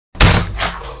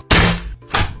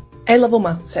A-level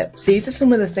maths tips. These are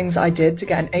some of the things I did to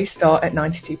get an A star at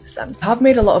 92%. I have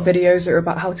made a lot of videos that are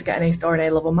about how to get an A star in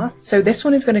A-level maths, so this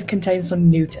one is going to contain some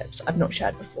new tips I've not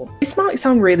shared before. This might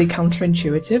sound really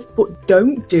counterintuitive, but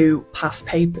don't do past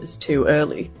papers too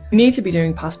early. You need to be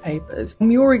doing past papers.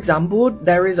 On your exam board,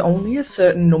 there is only a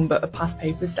certain number of past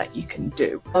papers that you can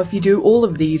do. If you do all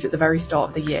of these at the very start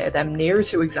of the year, then nearer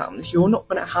to exams, you're not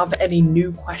going to have any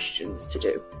new questions to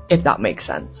do, if that makes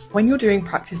sense. When you're doing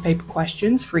practice paper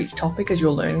questions for each topic as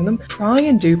you're learning them, try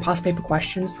and do past paper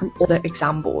questions from other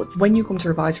exam boards. When you come to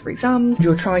revise for exams,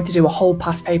 you're trying to do a whole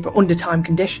past paper under time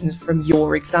conditions from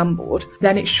your exam board,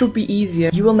 then it should be easier.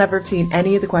 You will never have seen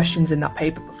any of the questions in that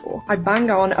paper before. I bang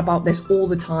on about this all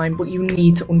the time, but you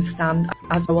need to understand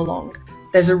as you go along.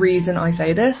 There's a reason I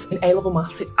say this. In A-level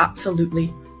maths, it's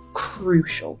absolutely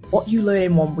crucial. What you learn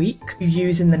in 1 week, you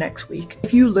use in the next week.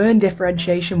 If you learn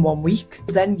differentiation 1 week,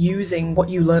 then using what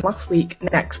you learned last week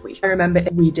next week. I remember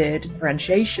we did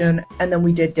differentiation and then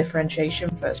we did differentiation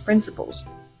first principles.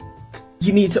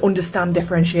 You need to understand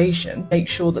differentiation. Make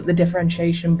sure that the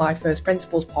differentiation by first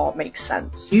principles part makes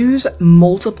sense. Use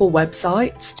multiple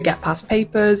websites to get past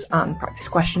papers and practice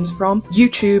questions from.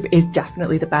 YouTube is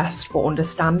definitely the best for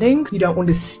understanding. If you don't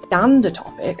understand a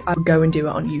topic, I would go and do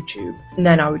it on YouTube, and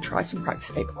then I would try some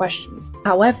practice paper questions.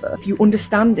 However, if you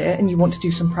understand it and you want to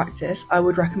do some practice, I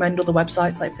would recommend other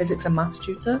websites like Physics and Maths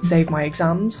Tutor. Save my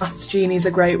exams. Maths Genie is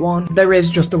a great one. There is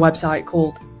just a website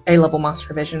called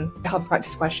alevelmaths I have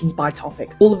practice questions by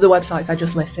topic. All of the websites I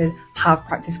just listed have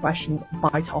practice questions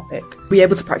by topic. Be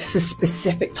able to practice a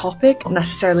specific topic, not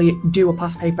necessarily do a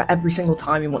past paper every single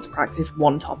time you want to practice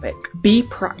one topic. Be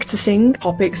practicing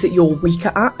topics that you're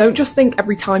weaker at. Don't just think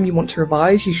every time you want to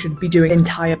revise you should be doing an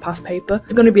entire past paper.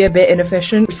 It's going to be a bit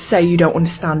inefficient. Say you don't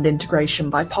understand integration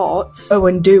by parts, go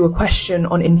and do a question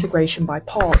on integration by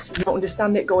parts. If you don't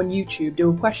understand it, go on YouTube,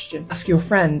 do a question, ask your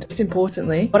friend. Most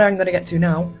importantly, what I'm going to get to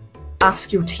now,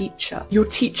 ask your teacher. Your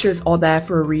teachers are there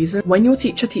for a reason. When your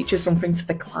teacher teaches something to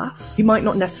the class, you might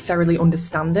not necessarily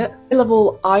understand it. At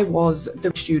level, I was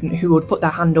the student who would put their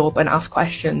hand up and ask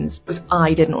questions because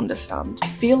I didn't understand. I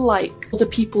feel like other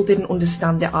people didn't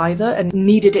understand it either and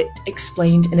needed it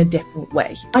explained in a different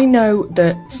way. I know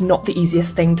that it's not the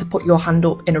easiest thing to put your hand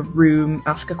up in a room,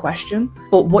 ask a question,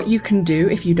 but what you can do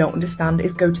if you don't understand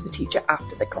is go to the teacher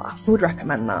after the class. I would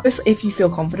recommend that. Just if you feel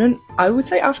confident, I would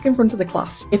say ask in front of the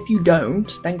class. If you don't,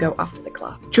 then go after the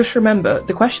class. Just remember,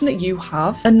 the question that you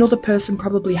have, another person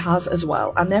probably has as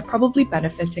well, and they're probably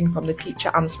benefiting from the teacher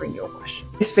answering your question.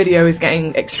 This video is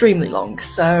getting extremely long,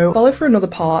 so follow for another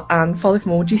part and follow for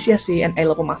more GCSE and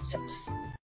A-level maths tips.